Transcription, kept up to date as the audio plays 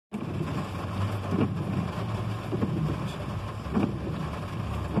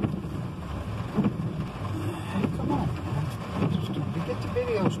Come on, man. Just to get the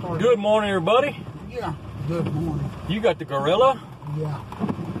video started. Good morning, everybody. Yeah, good morning. You got the gorilla, Yeah,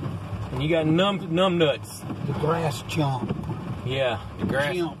 and you got numb nuts. the grass chump. Yeah, the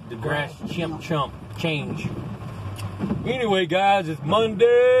grass, Chimp. the grass Chimp. chimp change. Anyway, guys, it's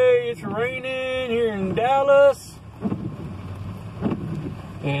Monday. It's raining here in Dallas,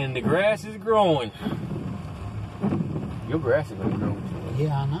 and the grass is growing. Your grass is gonna grow.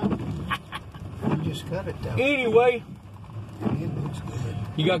 Yeah, I know. I just cut it though. Anyway, It looks good.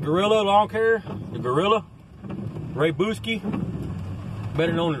 you got Gorilla Lawn Care, the Gorilla, Ray Booski,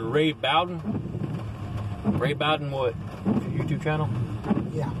 better known as Ray Bowden. Ray Bowden, what? Your YouTube channel?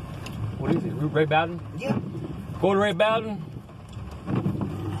 Yeah. What is it? Ray Bowden? Yeah. Go to Ray Bowden.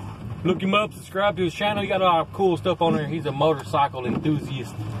 Look him up. Subscribe to his channel. He got a lot of cool stuff on there. He's a motorcycle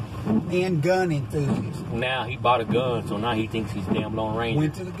enthusiast. And gun enthusiast. Now he bought a gun, so now he thinks he's damn Lone Ranger.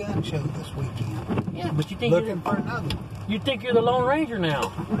 Went to the gun show this weekend. Yeah, but you think Looking for another you think you're the Lone Ranger now?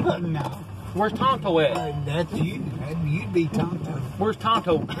 one. No. Where's Tonto at? That's you. You'd be Tonto. Where's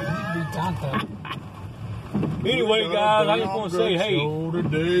Tonto? You'd be Tonto. Anyway, guys, I just want to say, hey,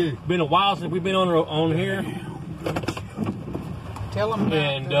 Today. been a while since we've been on here, Tell them about,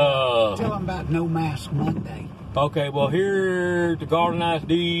 and tell them about No Mask Monday. okay, well here at the Garden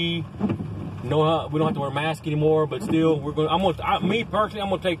ISD, no, we don't have to wear a mask anymore, but still, me personally, I'm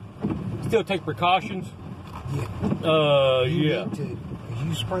gonna still take precautions. Yeah. You Yeah. need to. 'Cause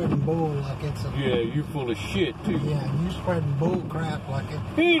you spreading bull like it's a. Yeah, you're full of shit too. Yeah, you spreading bull crap like it.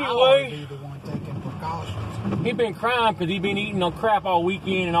 Anyway. I ought to be the one taking precautions. He been crying because he been eating on crap all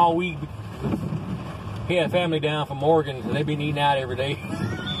weekend and all week. He had family down from Oregon, so they been eating out every day.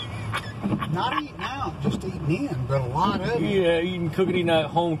 Not eating out, just eating in, but a lot of it. Yeah, eating that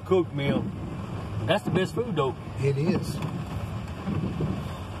home cooked meal. That's the best food though. It is.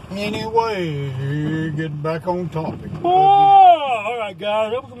 Anyway, getting back on topic. Oh, all right,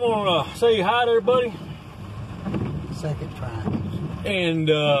 guys. I was gonna say hi to everybody, Second try. and Trying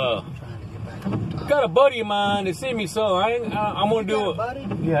to get back on topic. got a buddy of mine that sent me some. I'm gonna You do got it. a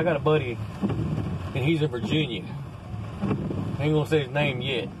buddy? Yeah, I got a buddy, and he's in Virginia. I ain't gonna say his name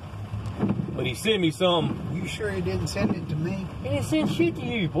yet, but he sent me something. You sure he didn't send it to me? He didn't send shit to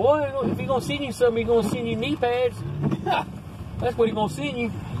you, boy. If he gonna send you something, he gonna send you knee pads. That's what he gonna send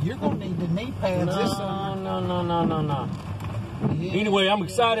you. You're gonna need the knee pads this summer. No. Yeah. Anyway, I'm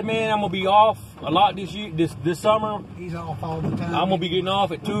excited, man. I'm gonna be off a lot this summer. He's off all the time. I'm gonna be getting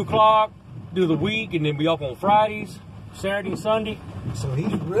off at 2 o'clock through the week, and then be off on Fridays, Saturday, and Sunday. So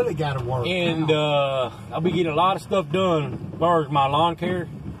he's really got to work. And now. I'll be getting a lot of stuff done as far as my lawn care.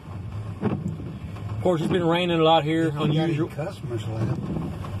 Of course, it's been raining a lot here, You don't got unusual. any customers left.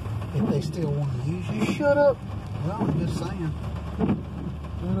 If they still want to use you. Shut up. Well, I'm just saying. I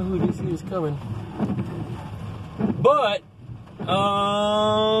don't know who this is coming. But,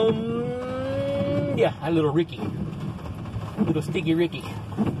 yeah, that little Ricky. Little sticky Ricky.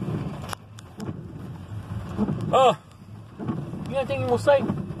 You got anything you want to say?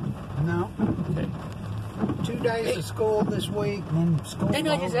 No. Okay. 2 days of school this week, and then school. Didn't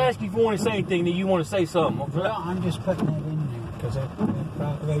I just over. ask you if you want to say anything that you want to say something? Well, I'm just putting that in there because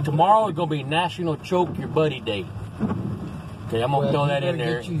probably Tomorrow is going to be National Choke Your Buddy Day. Okay, I'm going to throw that in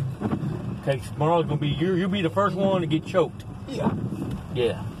there. Okay, tomorrow's going to be, you'll be the first one to get choked. Yeah.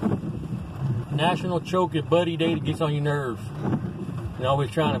 Yeah. National Choke Your Buddy Day that gets on your nerves. And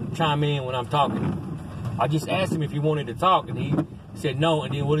always trying to chime in when I'm talking. I just asked him if he wanted to talk, and he said no,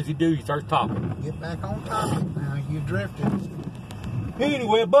 and then what does he do? He starts talking. Get back on topic now. You drifted.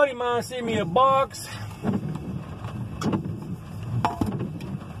 Anyway, a buddy of mine sent me a box.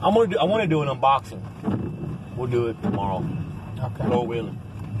 I want to do an unboxing. We'll do it tomorrow. Okay. Lord willing.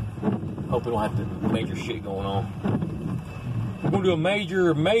 Hope we don't have to major shit going on. We're gonna do a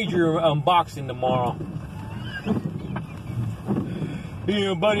major unboxing tomorrow.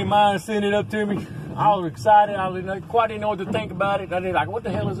 A buddy of mine sent it up to me. I was excited. I quite didn't know what to think about it. I did like, what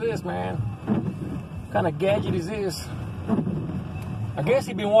the hell is this, man? What kind of gadget is this? I guess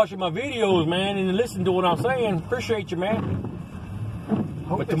he's been watching my videos, man, and listening to what I'm saying. Appreciate you, man.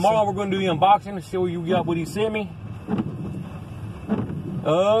 But tomorrow we're going to do the unboxing and see what you got, what he sent me.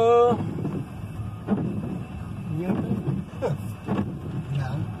 No.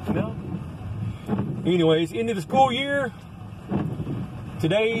 Anyways, end of the school year.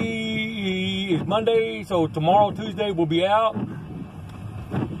 Today is Monday, so tomorrow, Tuesday, we'll be out.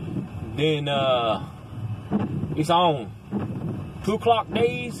 Then it's on 2 o'clock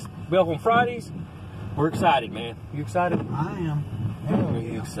days. Be up on Fridays. We're excited, man. You excited? I am. Hell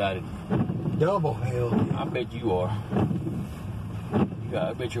You yeah. excited? double hell. I bet you are.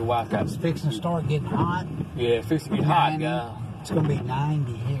 I bet your wife got. It's fixing to start getting hot. Yeah, it's fixing to get hot, 90. guy. It's going to be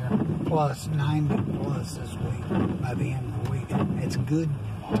 90 here, plus 90 plus this week, by the end of the week. It's good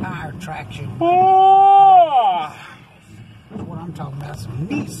tire traction. Oh! That's what I'm talking about, some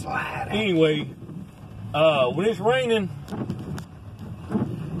knee sliding. Anyway, when it's raining,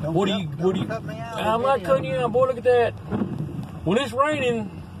 Don't what do you? cut me out I'm of the not video, cutting you man. out, boy. Look at that. When it's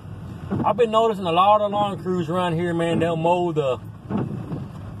raining, I've been noticing a lot of lawn crews around here, man.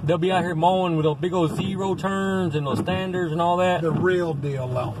 They'll be out here mowing with those big old zero turns and those standards and all that. The real deal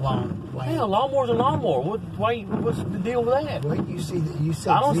lawn. Hell, lawnmower's a lawnmower. What's the deal with that? Well, you see that you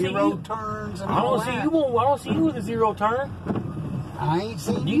said I don't see zero you. turns and I all don't see that. you. I don't see you with a zero turn. I ain't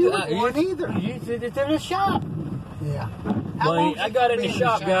seen you with one either. It's in the shop. Yeah. How long I got it in the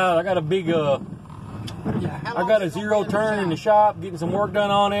shop, guys. I got a big Yeah, how I long got a is it gonna zero be turn in the shop, getting some work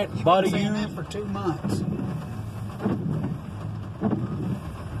done on it. You've Body been saying used. that for 2 months.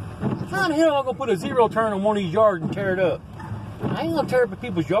 How the hell am I gonna put a zero turn on one of these yards and tear it up? I ain't gonna tear up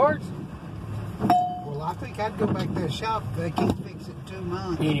people's yards. Well, I think I'd go back to the shop if they can't fix it in 2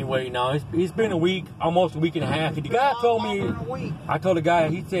 months. Anyway, no, it's been a week, almost a week and a half. The guy told me, Longer than a week. I told the guy,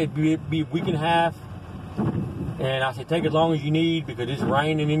 he said be a week and a half. And I said, take as long as you need because it's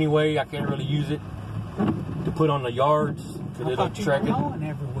raining anyway. I can't really use it to put on the yards because I it'll thought you track were it. mowing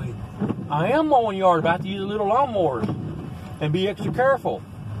every week. I am mowing yards, but I have to use the little lawnmowers and be extra careful.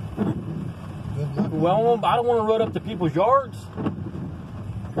 Good luck. Well, I don't want to rut up the people's yards.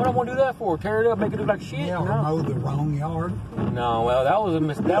 What do I want to do that for? Tear it up, make it look like shit? Yeah, or No. mow the wrong yard. No, well,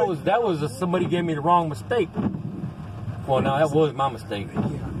 that was a somebody gave me the wrong mistake. Well, no, that was my mistake. Yeah.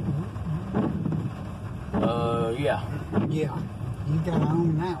 Yeah. Yeah. You gotta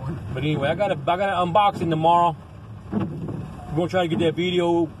own that one. But anyway, I got an unboxing tomorrow. We're gonna try to get that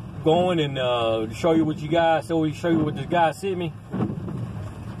video going and show you what you guys. So we show you what this guy sent me.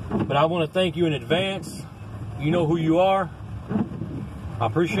 But I want to thank you in advance. You know who you are. I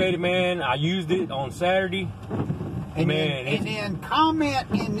appreciate it, man. I used it on Saturday. And, Man, then, and then comment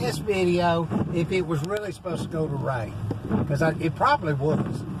in this video if it was really supposed to go to Ray. Because it probably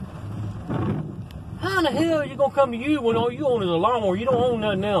was. How in the hell are you gonna come to you when all you own is a lawnmower? You don't own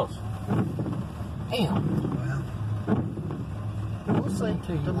nothing else. Damn. Well, we'll see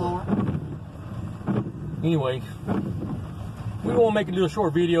tomorrow. Anyway, we want to make a little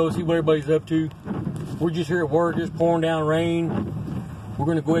short video, see what everybody's up to. We're just here at work, just pouring down rain. We're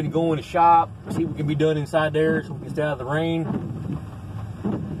gonna go ahead and go in the shop, see what can be done inside there so we can stay out of the rain.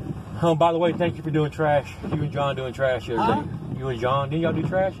 By the way, thank you for doing trash. You and John doing trash the other day. You and John, didn't y'all do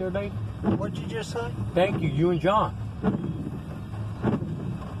trash the other day? What'd you just say? Thank you, you and John.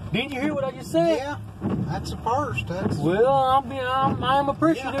 Didn't you hear what I just said? Yeah, that's the first. That's Well, I'm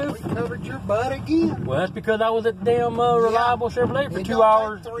appreciative. Yeah, we covered your butt again. Well, that's because I was at damn Reliable Chevrolet for It 2 don't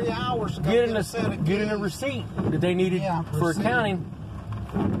hours take 3 hours to go getting get a set of a keys. receipt that they needed for receipt. accounting.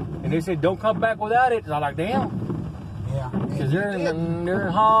 And they said, don't come back without it. And I'm like, damn. Yeah, Because they're in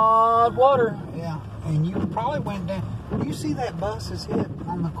hot water. Yeah, and you probably went down. You see that bus is hit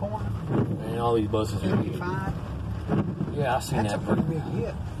on the corner? And all these buses are. 55. Yeah, I seen That's a that. pretty big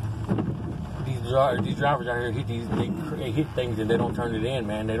hit. These drivers out here hit they hit things and they don't turn it in,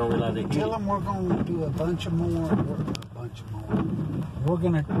 man. They don't realize they hit Tell it. them we're going to do a bunch more. We're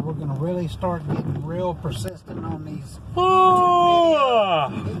gonna really start getting real persistent on these. Oh!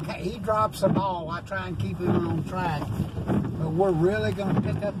 He drops the ball. I try and keep him on track, but we're really gonna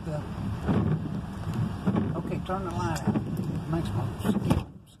pick up the. Okay, turn the light out. Makes my skin.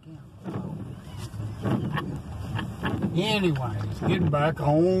 Anyways, getting back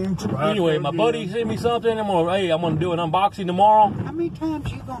on track. Anyway, my buddy sent me something. I'm gonna do an unboxing tomorrow. How many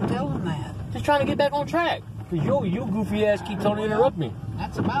times you gonna tell him that? Just trying to get back on track. Cause you goofy ass keeps on interrupt me.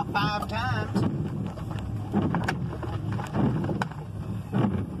 That's about 5 times.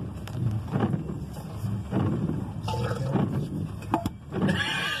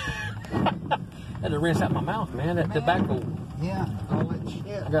 Had to rinse out my mouth, man. That tobacco. Yeah, all that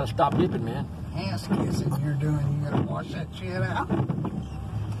shit. I gotta stop dipping, man. Ass kissing you're doing, you gotta wash that shit out.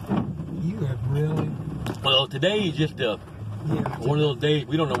 You have really. Well, today is just one of those days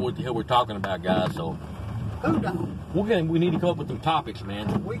we don't know what the hell we're talking about, guys. So Who don't? we need to come up with some topics,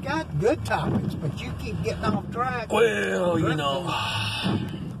 man. We got good topics, but you keep getting off track. Well, you know.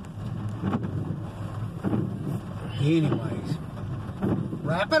 Anyways,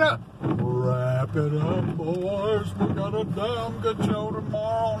 wrap it up. Wrap it up, boys. We got a damn good show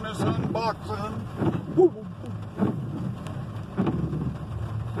tomorrow on this unboxing. Woo, woo, woo.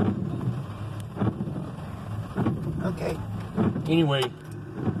 Okay. Anyway,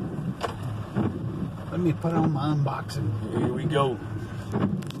 Let me put on my unboxing Here we go.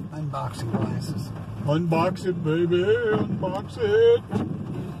 glasses. Unbox it, baby. Unbox it.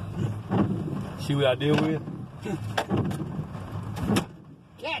 See what I deal with?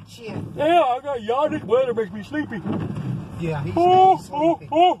 Catch you. Yeah, I got y'all. This weather makes me sleepy. Yeah, he's sleepy.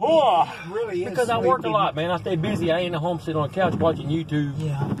 He really is Because I work a sleepy. lot, man. I stay busy. I ain't at home sitting on the couch watching YouTube,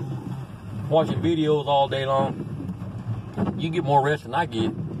 Yeah. watching videos all day long. You get more rest than I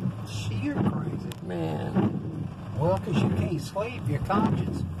get. You're crazy. Man. Well, because you can't sleep. Your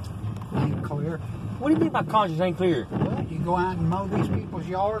conscience ain't clear. What do you mean my conscience ain't clear? Well, you go out and mow these people's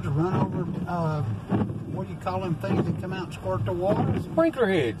yards, run over, what do you call them things that come out and squirt the water? Sprinkler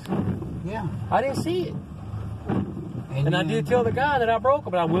heads. Yeah. I didn't see it. And I did tell the guy that I broke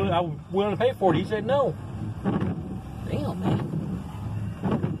it, but I was willing to pay for it. He said no. Damn, man.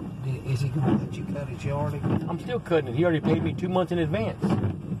 Is he going to let you cut his yard again? I'm still cutting it. He already paid me 2 months in advance.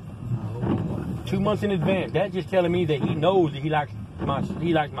 Oh, boy. 2 months in advance. That's just telling me that he knows that he likes my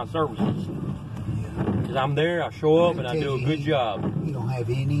services. Because I'm there, I show up, and I do a good job. You don't have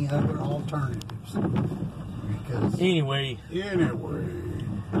any other alternatives. Because Anyway, we're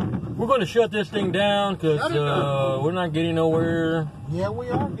we're going to shut this thing down because Shut it down. we're not getting nowhere. yeah, we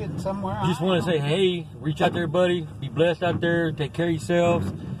are getting somewhere. Just want to say, hey, reach out there, buddy. Be blessed out there. Take care of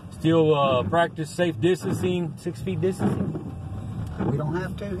yourselves. Still practice safe distancing, 6 feet distancing, We don't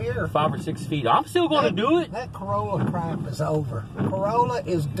have to here. 5 or 6 feet. I'm still going to do it. That Corolla crap is over. Corolla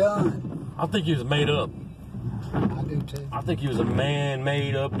is done. I think it was made up. I do too. I think it was a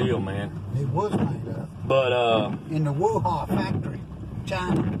man-made up deal, man. It was made up But in the Wuhan factory,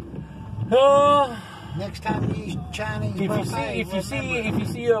 China. Next time you eat Chinese if buffet, you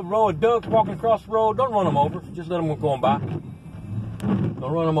see a row of ducks walking across the road, don't run them over. Just let them go on by.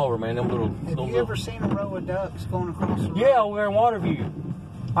 Don't run them over, man. Them little. Have you ever seen a row of ducks going across the road? Yeah, over there in Waterview.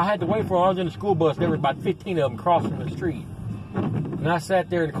 I had to wait for them. I was in the school bus. There was about 15 of them crossing the street. And I sat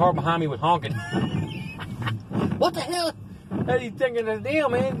there, and the car behind me was honking. What the hell? How you thinking?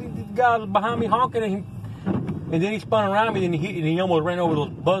 Damn, man. The guy was behind me honking, and then he spun around me, and he almost ran over those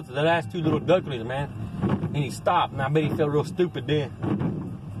buzzers, the last 2 little ducklings, man. And he stopped, and I bet he felt real stupid then.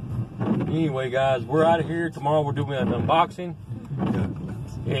 Anyway, guys, we're out of here. Tomorrow we're doing an unboxing.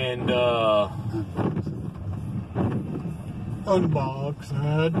 And, Unboxed.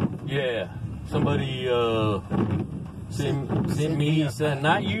 yeah, somebody, sent me,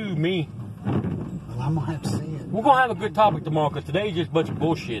 not you, me. Well, I'm going to have to see it. We're going to have a good topic tomorrow, because today's just a bunch of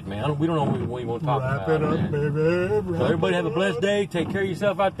bullshit, man. We don't know what we want to talk Wrap about. it up, man. baby. So everybody have a blessed day. Take care of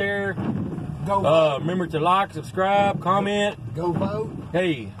yourself out there. Go vote. Remember to like, subscribe, comment. Go vote.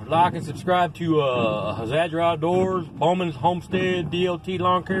 Hey, like and subscribe to Hazadra Outdoors, Bowman's Homestead, DLT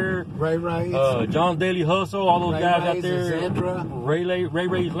Lawn Care, Ray Ray's. John's Daily Hustle, all those Ray guys out Ray's, there. Hazadra. Ray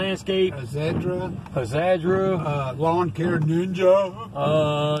Ray's Landscape, Zedra. Hazadra. Lawn Care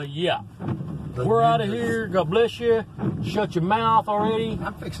Ninja. Yeah. The We're out of ninjas. here. God bless you. Shut your mouth already.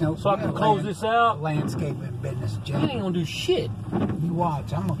 I'm fixing to So I can close this out. Landscaping business, You ain't Jack. gonna do shit. You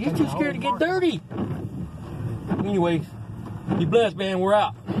watch. I'm gonna. You're take too the scared to whole get market. dirty. Anyway, be blessed, man. We're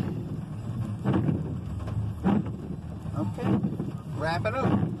out. Okay. Wrap it up.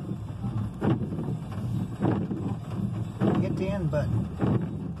 Hit the end button.